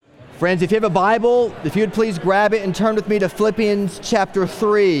Friends, if you have a Bible, if you would please grab it and turn with me to Philippians chapter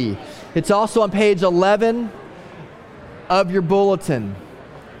 3. It's also on page 11 of your bulletin.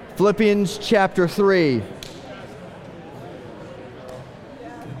 Philippians chapter 3.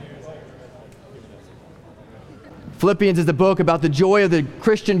 Philippians is the book about the joy of the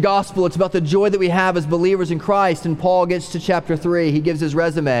Christian gospel. It's about the joy that we have as believers in Christ. And Paul gets to chapter 3. He gives his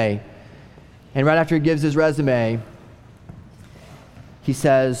resume. And right after he gives his resume, he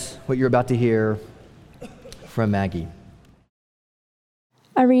says what you're about to hear from Maggie.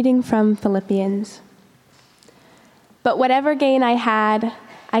 A reading from Philippians. But whatever gain I had,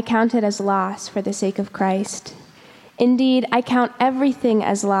 I counted as loss for the sake of Christ. Indeed, I count everything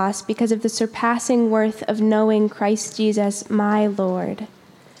as loss because of the surpassing worth of knowing Christ Jesus, my Lord.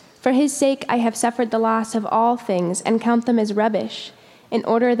 For his sake I have suffered the loss of all things and count them as rubbish, in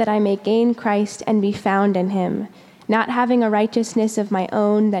order that I may gain Christ and be found in him, not having a righteousness of my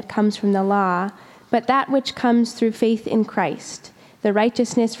own that comes from the law, but that which comes through faith in Christ, the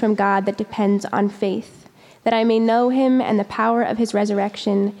righteousness from God that depends on faith, that I may know him and the power of his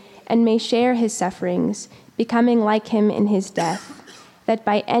resurrection, and may share his sufferings, becoming like him in his death, that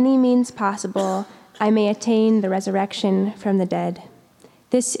by any means possible I may attain the resurrection from the dead.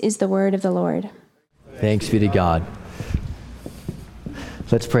 This is the word of the Lord. Thanks be to God.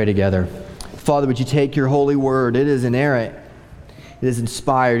 Let's pray together. Father, would you take your holy word? It is inerrant. It is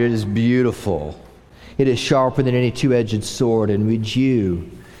inspired. It is beautiful. It is sharper than any two-edged sword. And would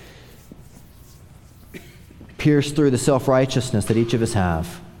you pierce through the self-righteousness that each of us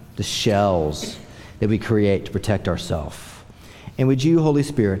have, the shells that we create to protect ourselves. And would you, Holy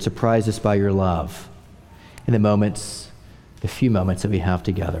Spirit, surprise us by your love in the few moments that we have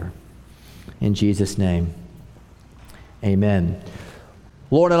together. In Jesus' name, amen.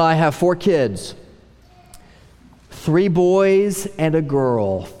 Lauren and I have 4 kids, 3 boys and a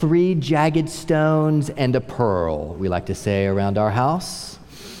girl, 3 jagged stones and a pearl, we like to say around our house.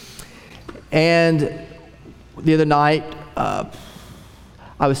 And the other night, I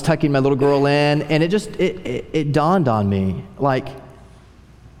was tucking my little girl in, and it dawned on me, like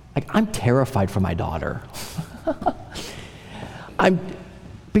I'm terrified for my daughter.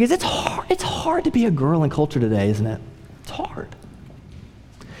 Because it's hard to be a girl in culture today, isn't it? It's hard.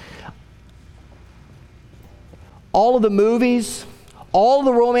 All of the movies, all of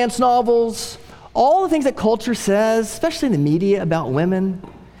the romance novels, all the things that culture says, especially in the media about women,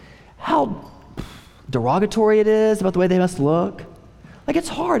 how derogatory it is about the way they must look. Like, it's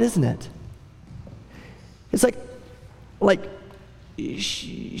hard, isn't it? It's like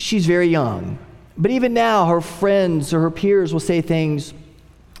she's very young. But even now, her friends or her peers will say things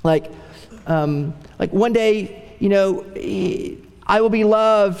like one day, I will be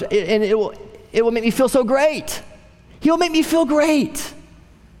loved, and it will make me feel so great. He'll make me feel great.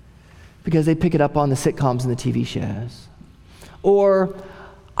 Because they pick it up on the sitcoms and the TV shows. Or,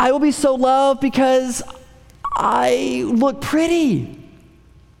 I will be so loved because I look pretty.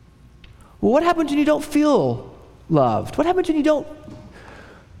 Well, what happens when you don't feel loved? What happens when you don't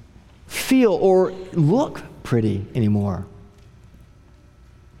feel or look pretty anymore?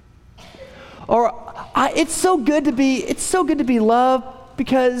 Or it's so good to be loved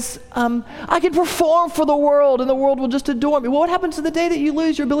because I can perform for the world and the world will just adore me. Well, what happens to the day that you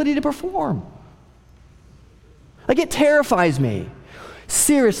lose your ability to perform? Like, it terrifies me.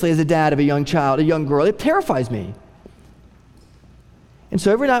 Seriously, as a dad of a young child, a young girl, it terrifies me. And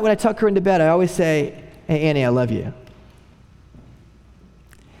so every night when I tuck her into bed, I always say, "Hey, Annie, I love you."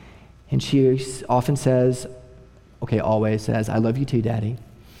 And she often says, always says, "I love you too, Daddy."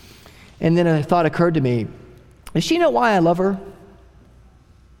 And then a thought occurred to me, does she know why I love her?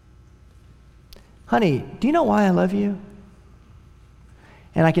 Honey, do you know why I love you?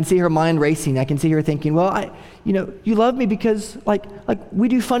 And I can see her mind racing. I can see her thinking, well, you love me because like we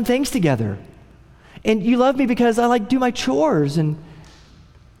do fun things together. And you love me because I do my chores. And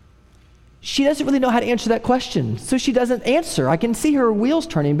she doesn't really know how to answer that question. So she doesn't answer. I can see her wheels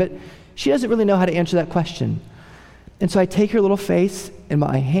turning, but she doesn't really know how to answer that question. And so I take her little face in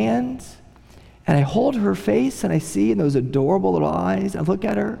my hands, and I hold her face, and I see in those adorable little eyes, I look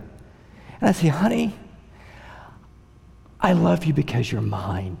at her, and I say, "Honey, I love you because you're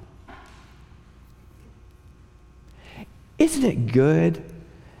mine." Isn't it good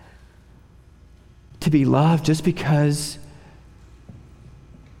to be loved just because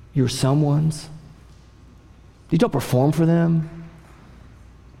you're someone's? You don't perform for them.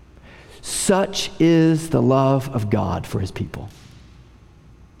 Such is the love of God for his people.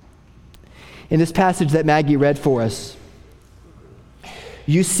 In this passage that Maggie read for us,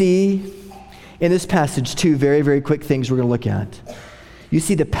 you see in this passage 2 very, very quick things we're going to look at. You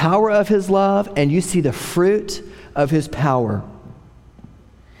see the power of his love, and you see the fruit of his power.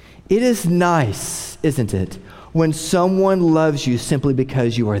 It is nice, isn't it, when someone loves you simply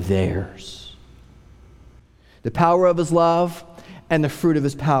because you are theirs. The power of his love and the fruit of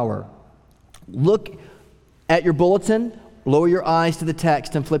his power. Look at your bulletin. Lower your eyes to the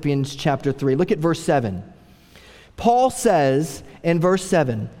text in Philippians chapter 3. Look at verse 7. Paul says in verse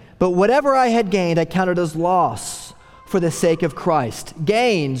 7, "But whatever I had gained, I counted as loss for the sake of Christ."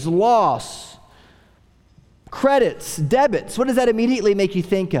 Gains, loss, credits, debits. What does that immediately make you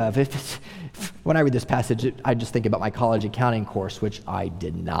think of? When I read this passage, I just think about my college accounting course, which I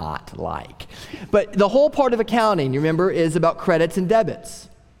did not like. But the whole part of accounting, you remember, is about credits and debits.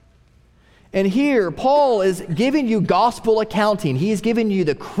 And here, Paul is giving you gospel accounting. He's giving you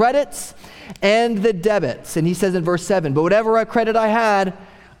the credits and the debits. And he says in verse 7, "But whatever credit I had,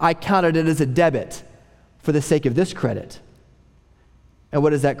 I counted it as a debit for the sake of this credit." And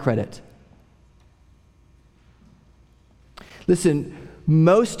what is that credit? Listen,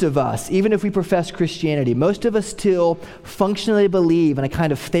 most of us, even if we profess Christianity, most of us still functionally believe in a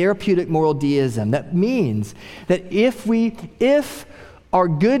kind of therapeutic moral deism. That means that if our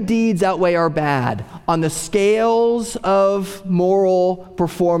good deeds outweigh our bad on the scales of moral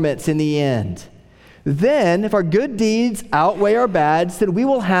performance in the end, then if our good deeds outweigh our bads, then we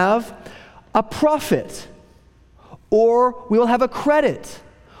will have a profit, or we will have a credit,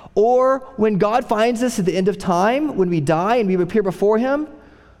 or when God finds us at the end of time, when we die and we appear before him,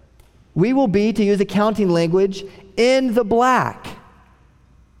 we will be, to use accounting language, in the black.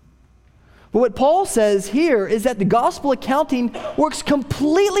 But what Paul says here is that the gospel accounting works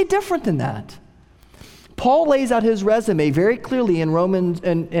completely different than that. Paul lays out his resume very clearly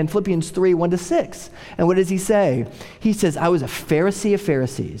in Philippians 3, 1-6. And what does he say? He says, "I was a Pharisee of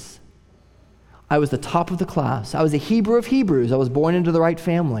Pharisees. I was the top of the class. I was a Hebrew of Hebrews. I was born into the right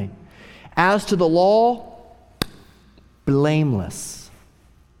family. As to the law, blameless.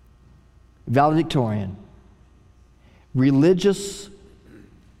 Valedictorian. Religion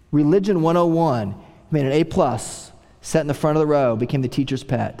 101, made an A+, sat in the front of the row, became the teacher's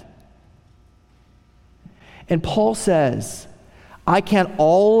pet." And Paul says, "I count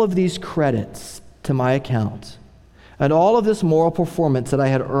all of these credits to my account, and all of this moral performance that I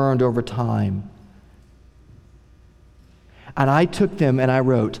had earned over time. And I took them and I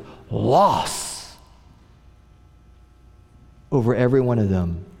wrote loss over every one of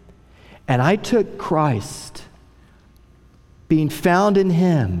them. And I took Christ, being found in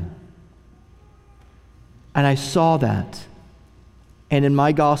him, and I saw that. And in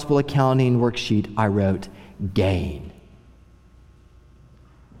my gospel accounting worksheet, I wrote gain."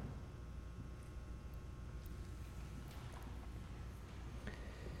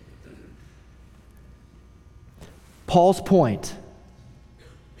 Paul's point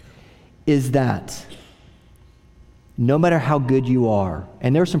is that no matter how good you are,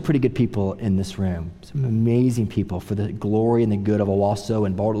 and there are some pretty good people in this room, some amazing people for the glory and the good of Owasso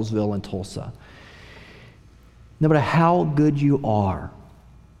and Bartlesville and Tulsa. No matter how good you are,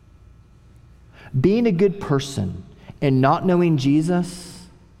 being a good person and not knowing Jesus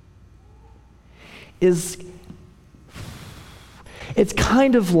it's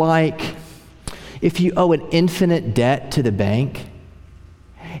kind of like if you owe an infinite debt to the bank.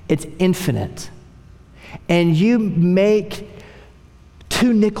 It's infinite. And you make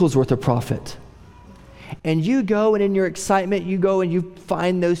 2 nickels worth of profit. And you go, and in your excitement, you go and you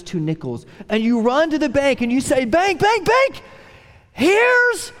find those 2 nickels. And you run to the bank and you say, "Bank, bank, bank,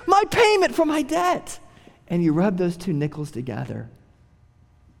 here's my payment for my debt." And you rub those 2 nickels together.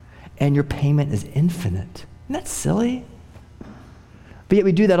 And your payment is infinite. Isn't that silly? But yet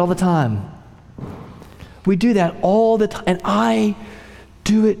we do that all the time. We do that all the time. And I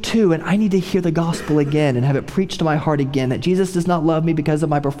do it too, and I need to hear the gospel again and have it preached to my heart again, that Jesus does not love me because of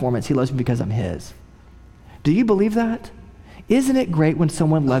my performance. He loves me because I'm his. Do you believe that? Isn't it great when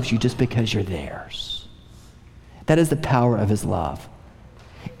someone loves you just because you're theirs? That is the power of his love.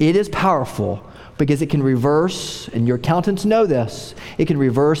 It is powerful because it can reverse, and your accountants know this, it can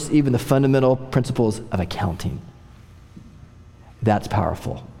reverse even the fundamental principles of accounting. That's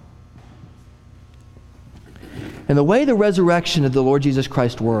powerful. And the way the resurrection of the Lord Jesus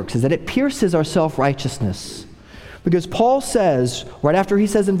Christ works is that it pierces our self-righteousness. Because Paul says, right after he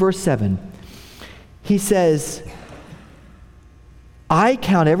says in verse 7, he says, "I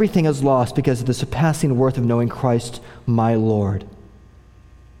count everything as lost because of the surpassing worth of knowing Christ my Lord.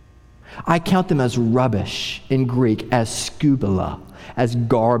 I count them as rubbish," in Greek, as skubala, as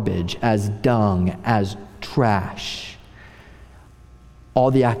garbage, as dung, as trash.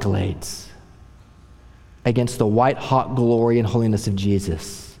 All the accolades. against the white-hot glory and holiness of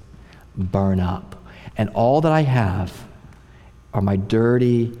Jesus burn up. And all that I have are my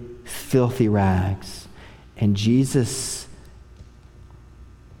dirty, filthy rags. And Jesus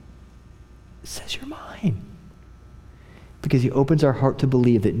says, you're mine. Because he opens our heart to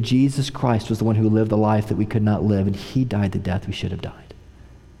believe that Jesus Christ was the one who lived the life that we could not live, and he died the death we should have died.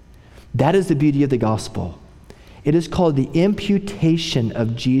 That is the beauty of the gospel. It is called the imputation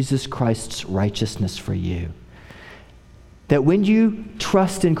of Jesus Christ's righteousness for you. That when you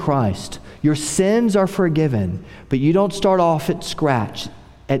trust in Christ, your sins are forgiven, but you don't start off at scratch,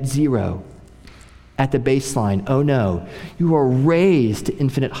 at zero, at the baseline. Oh no, you are raised to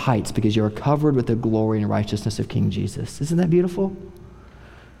infinite heights because you are covered with the glory and righteousness of King Jesus. Isn't that beautiful?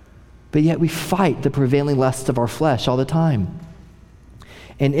 But yet we fight the prevailing lusts of our flesh all the time.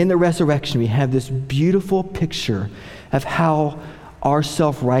 And in the resurrection, we have this beautiful picture of how our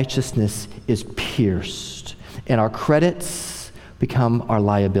self-righteousness is pierced and our credits become our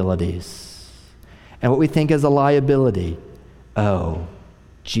liabilities. And what we think is a liability, oh,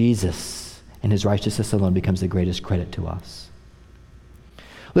 Jesus and his righteousness alone becomes the greatest credit to us.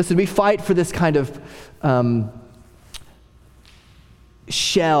 Listen, we fight for this kind of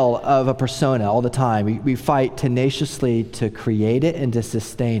shell of a persona all the time. We fight tenaciously to create it and to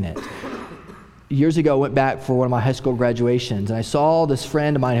sustain it. Years ago, I went back for one of my high school graduations, and I saw this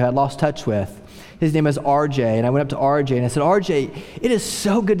friend of mine who I'd lost touch with. His name is RJ, and I went up to RJ, and I said, RJ, it is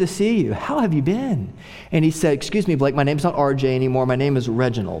so good to see you. How have you been? And he said, excuse me, Blake, my name's not RJ anymore. My name is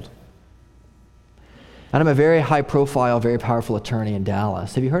Reginald. And I'm a very high-profile, very powerful attorney in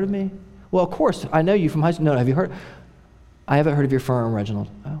Dallas. Have you heard of me? Well, of course. I know you from high school. No, have you heard? I haven't heard of your firm, Reginald.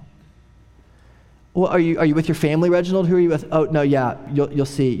 Oh. Well, are you with your family, Reginald? Who are you with? Oh, no, yeah. You'll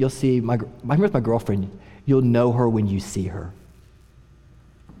see. I'm with my girlfriend. You'll know her when you see her.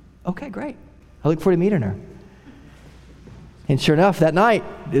 Okay, great. I look forward to meeting her. And sure enough, that night,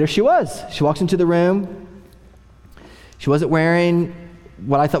 there she was. She walks into the room. She wasn't wearing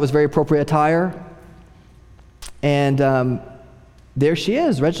what I thought was very appropriate attire. And there she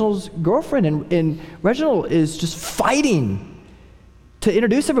is, Reginald's girlfriend. And Reginald is just fighting to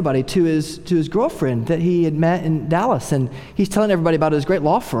introduce everybody to his girlfriend that he had met in Dallas. And he's telling everybody about his great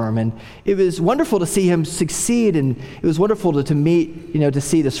law firm. And it was wonderful to see him succeed. And it was wonderful to meet, to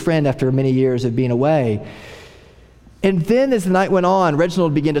see this friend after many years of being away. And then as the night went on,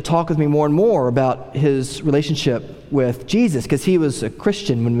 Reginald began to talk with me more and more about his relationship with Jesus, because he was a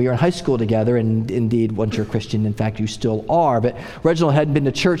Christian when we were in high school together, and indeed, once you're a Christian, in fact, you still are. But Reginald hadn't been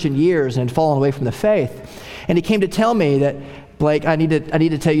to church in years and had fallen away from the faith. And he came to tell me that, Blake, I need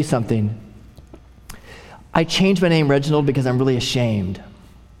to tell you something. I changed my name Reginald because I'm really ashamed.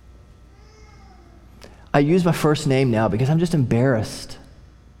 I use my first name now because I'm just embarrassed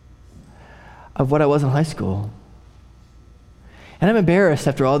of what I was in high school. And I'm embarrassed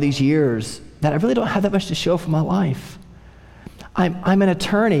after all these years that I really don't have that much to show for my life. I'm an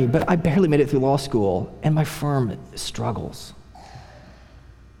attorney, but I barely made it through law school, and my firm struggles.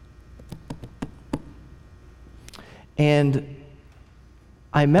 And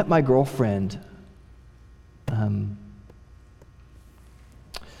I met my girlfriend on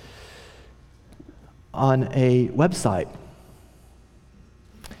a website,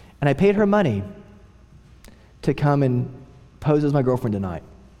 and I paid her money to come and pose as my girlfriend tonight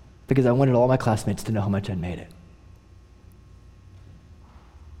because I wanted all my classmates to know how much I'd made it.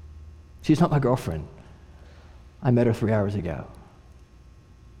 She's not my girlfriend. I met her 3 hours ago.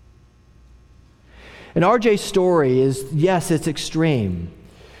 And RJ's story is, yes, it's extreme,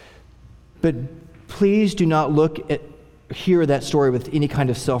 but please do not hear that story with any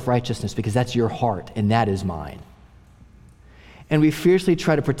kind of self-righteousness, because that's your heart and that is mine. And we fiercely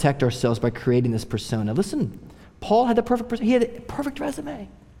try to protect ourselves by creating this persona. Listen, Paul had he had a perfect resume.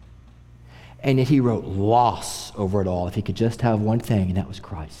 And yet he wrote loss over it all if he could just have one thing, and that was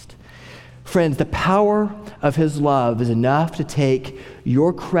Christ. Friends, the power of his love is enough to take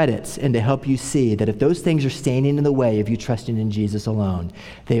your credits and to help you see that if those things are standing in the way of you trusting in Jesus alone,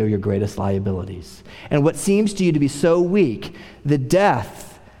 they are your greatest liabilities. And what seems to you to be so weak, the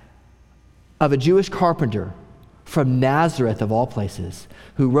death of a Jewish carpenter from Nazareth of all places,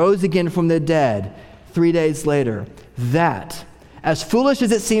 who rose again from the dead 3 days later, that, as foolish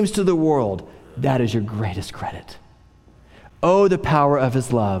as it seems to the world, that is your greatest credit. Oh, the power of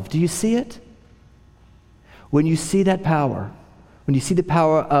his love. Do you see it? When you see that power, when you see the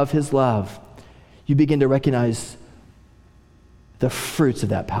power of his love, you begin to recognize the fruits of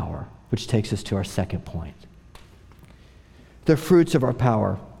that power, which takes us to our second point. The fruits of our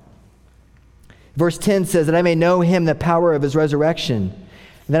power. Verse 10 says that I may know him, the power of his resurrection,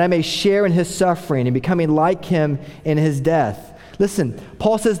 that I may share in his suffering and becoming like him in his death. Listen,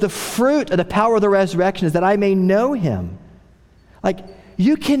 Paul says the fruit of the power of the resurrection is that I may know him. Like,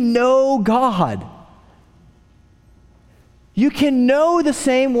 you can know God. You can know the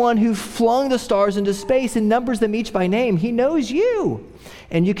same one who flung the stars into space and numbers them each by name. He knows you.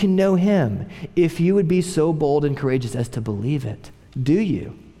 And you can know him if you would be so bold and courageous as to believe it. Do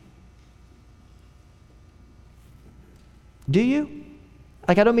you? Do you?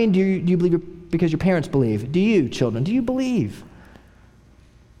 Like, I don't mean do you believe because your parents believe. Do you, children? Do you believe?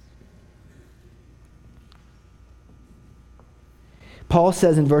 Paul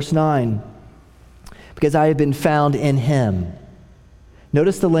says in verse 9, because I have been found in him.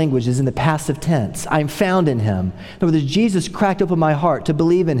 Notice the language is in the passive tense. I'm found in him. In other words, Jesus cracked open my heart to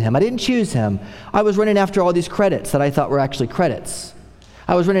believe in him. I didn't choose him. I was running after all these credits that I thought were actually credits.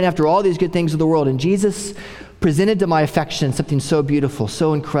 I was running after all these good things of the world, and Jesus presented to my affection something so beautiful,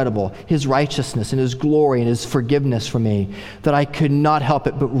 so incredible, his righteousness and his glory and his forgiveness for me, that I could not help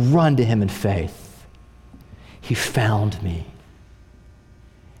it but run to him in faith. He found me.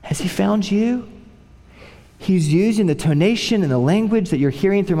 Has he found you? He's using the tonation and the language that you're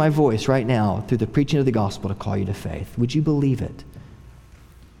hearing through my voice right now, through the preaching of the gospel, to call you to faith. Would you believe it?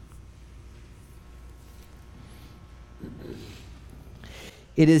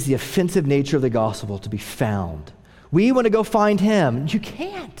 It is the offensive nature of the gospel to be found. We want to go find him. You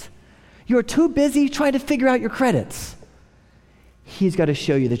can't. You're too busy trying to figure out your credits. He's got to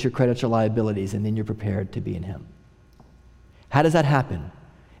show you that your credits are liabilities, and then you're prepared to be in him. How does that happen?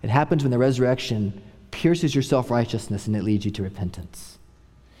 It happens when the resurrection pierces your self-righteousness and it leads you to repentance.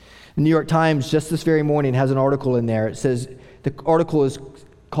 The New York Times, just this very morning, has an article in there. It says, the article is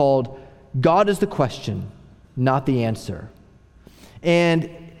called, God is the question, not the answer. And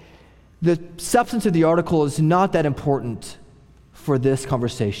the substance of the article is not that important for this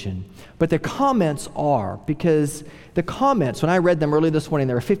conversation, but the comments are, because the comments, when I read them early this morning,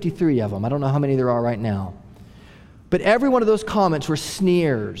 there were 53 of them. I don't know how many there are right now. But every one of those comments were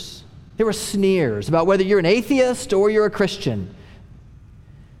sneers. They were sneers about whether you're an atheist or you're a Christian.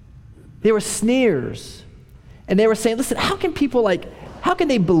 They were sneers. And they were saying, listen, how can people how can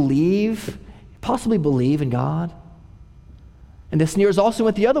they possibly believe in God? And the sneers also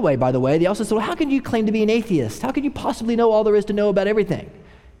went the other way, by the way. They also said, well, how can you claim to be an atheist? How can you possibly know all there is to know about everything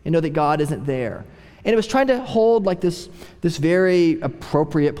and know that God isn't there? And it was trying to hold this very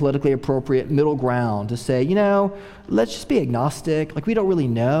appropriate, politically appropriate middle ground to say, let's just be agnostic. We don't really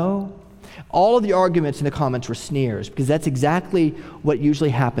know. All of the arguments in the comments were sneers, because that's exactly what usually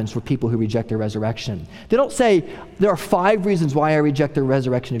happens for people who reject the resurrection. They don't say, there are 5 reasons why I reject the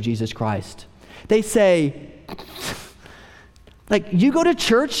resurrection of Jesus Christ. They say, you go to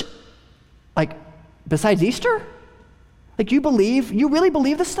church, besides Easter? You really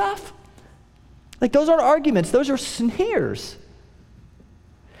believe this stuff? Those aren't arguments, those are sneers.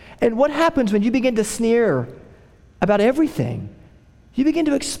 And what happens when you begin to sneer about everything? You begin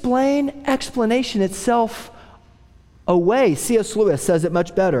to explain explanation itself away. C.S. Lewis says it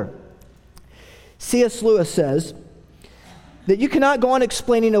much better. C.S. Lewis says that you cannot go on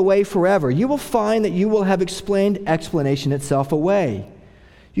explaining away forever. You will find that you will have explained explanation itself away.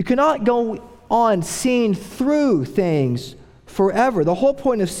 You cannot go on seeing through things forever. The whole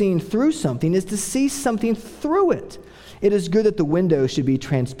point of seeing through something is to see something through it. It is good that the window should be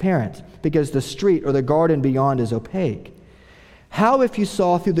transparent, because the street or the garden beyond is opaque. How if you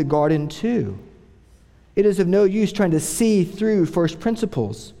saw through the garden too? It is of no use trying to see through first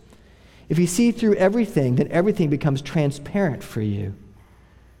principles. If you see through everything, then everything becomes transparent for you.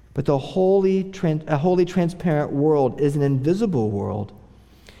 But a wholly transparent world is an invisible world,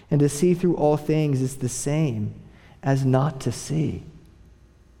 and to see through all things is the same as not to see.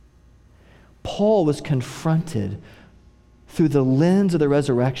 Paul was confronted through the lens of the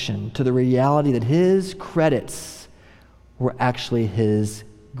resurrection to the reality that his credits were actually his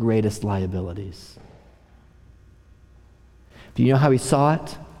greatest liabilities. Do you know how he saw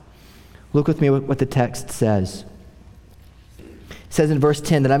it? Look with me what the text says. It says in verse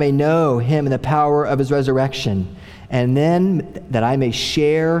 10, that I may know him in the power of his resurrection, and then that I may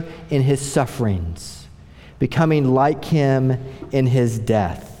share in his sufferings, becoming like him in his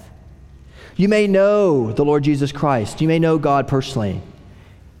death. You may know the Lord Jesus Christ. You may know God personally.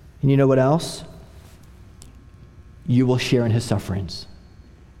 And you know what else? You will share in his sufferings.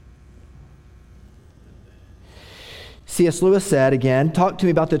 C.S. Lewis said, again, talk to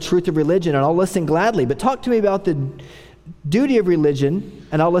me about the truth of religion and I'll listen gladly, but talk to me about the duty of religion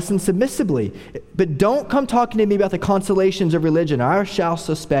and I'll listen submissively. But don't come talking to me about the consolations of religion. I shall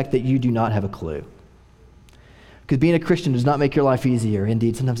suspect that you do not have a clue. Because being a Christian does not make your life easier.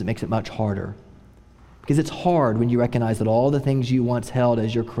 Indeed, sometimes it makes it much harder. Because it's hard when you recognize that all the things you once held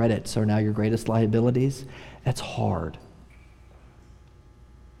as your credits are now your greatest liabilities. That's hard.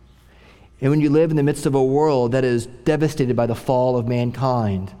 And when you live in the midst of a world that is devastated by the fall of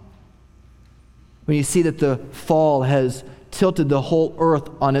mankind, when you see that the fall has tilted the whole earth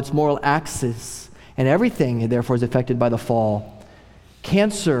on its moral axis, and everything, therefore, is affected by the fall.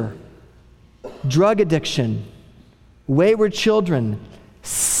 Cancer, drug addiction, wayward children,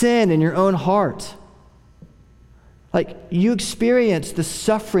 sin in your own heart. Like, you experience the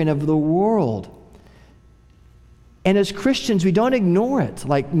suffering of the world. And as Christians, we don't ignore it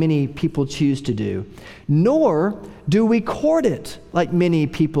like many people choose to do, nor do we court it like many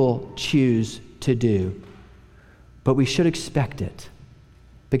people choose to do. But we should expect it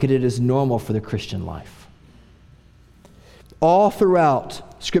because it is normal for the Christian life. All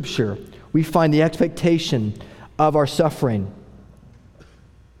throughout Scripture, we find the expectation of our suffering.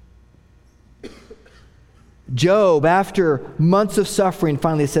 Job, after months of suffering,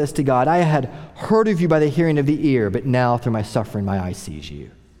 finally says to God, I had heard of you by the hearing of the ear, but now through my suffering my eye sees you.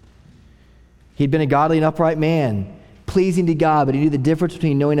 He'd been a godly and upright man, pleasing to God, but he knew the difference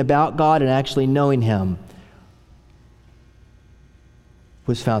between knowing about God and actually knowing him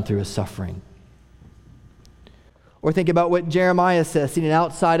was found through his suffering. Or think about what Jeremiah says, sitting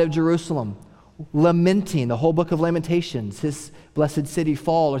outside of Jerusalem, lamenting the whole book of Lamentations, his blessed city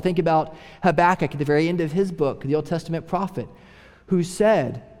fall. Or think about Habakkuk at the very end of his book, the Old Testament prophet, who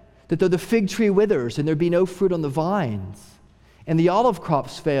said that though the fig tree withers and there be no fruit on the vines, and the olive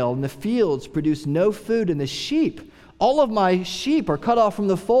crops fail, and the fields produce no food, and the sheep, all of my sheep are cut off from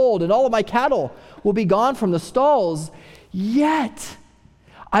the fold, and all of my cattle will be gone from the stalls, yet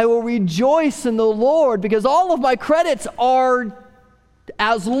I will rejoice in the Lord because all of my credits are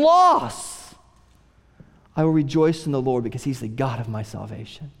as loss. I will rejoice in the Lord because he's the God of my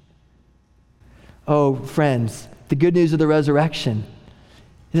salvation. Oh, friends, the good news of the resurrection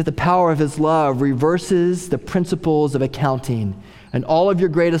is that the power of his love reverses the principles of accounting, and all of your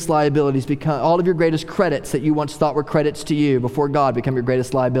greatest liabilities become, all of your greatest credits that you once thought were credits to you before God become your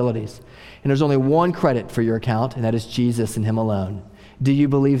greatest liabilities. And there's only one credit for your account, and that is Jesus and him alone. Do you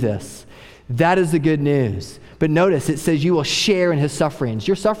believe this? That is the good news. But notice it says you will share in his sufferings.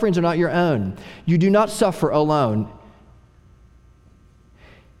 Your sufferings are not your own. You do not suffer alone.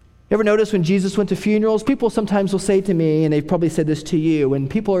 You ever notice when Jesus went to funerals, people sometimes will say to me, and they've probably said this to you, when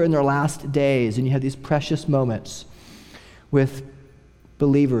people are in their last days and you have these precious moments with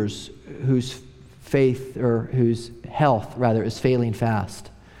believers whose faith or whose health rather is failing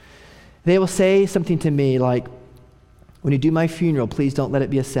fast, they will say something to me like, when you do my funeral, please don't let it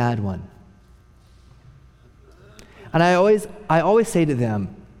be a sad one. And I always say to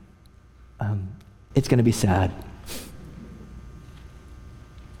them, it's going to be sad.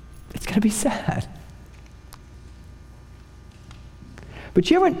 It's going to be sad. But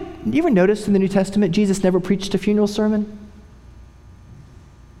you ever notice in the New Testament, Jesus never preached a funeral sermon?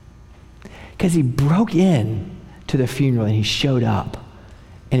 Because he broke in to the funeral and he showed up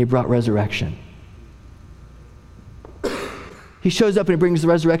and he brought resurrection. He shows up and he brings the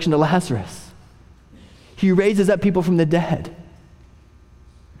resurrection to Lazarus. He raises up people from the dead.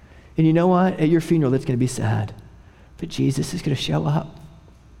 And you know what? At your funeral, it's going to be sad. But Jesus is going to show up.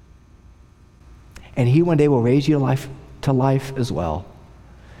 And he one day will raise you to life as well.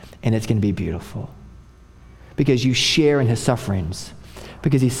 And it's going to be beautiful. Because you share in his sufferings.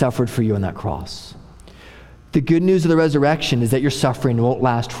 Because he suffered for you on that cross. The good news of the resurrection is that your suffering won't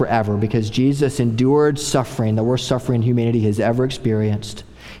last forever because Jesus endured suffering, the worst suffering humanity has ever experienced.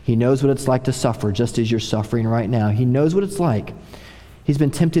 He knows what it's like to suffer just as you're suffering right now. He knows what it's like. He's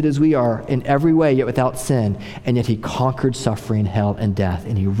been tempted as we are in every way, yet without sin. And yet he conquered suffering, hell, and death.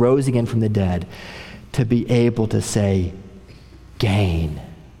 And he rose again from the dead to be able to say, gain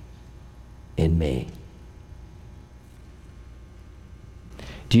in me.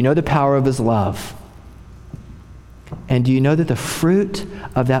 Do you know the power of his love? And do you know that the fruit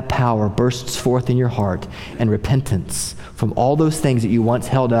of that power bursts forth in your heart and repentance from all those things that you once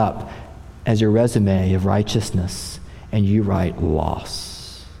held up as your resume of righteousness, and you write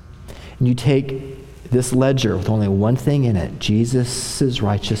loss. And you take this ledger with only one thing in it, Jesus'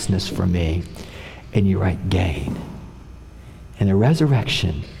 righteousness for me, and you write gain. And the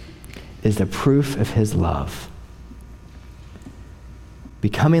resurrection is the proof of his love.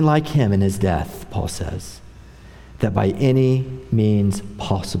 Becoming like him in his death, Paul says, that by any means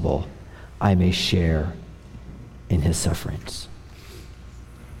possible, I may share in his sufferings.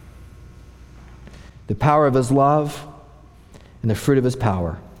 The power of his love and the fruit of his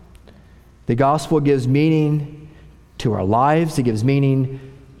power. The gospel gives meaning to our lives. It gives meaning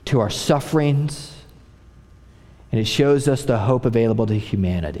to our sufferings. And it shows us the hope available to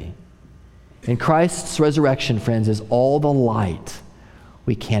humanity. And Christ's resurrection, friends, is all the light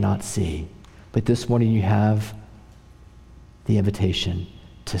we cannot see. But this morning you have the invitation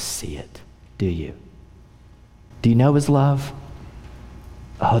to see it. Do you? Do you know his love?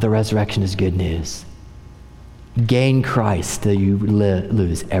 Oh, the resurrection is good news. Gain Christ till you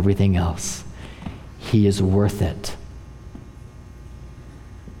lose everything else. He is worth it.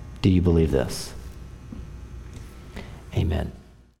 Do you believe this? Amen.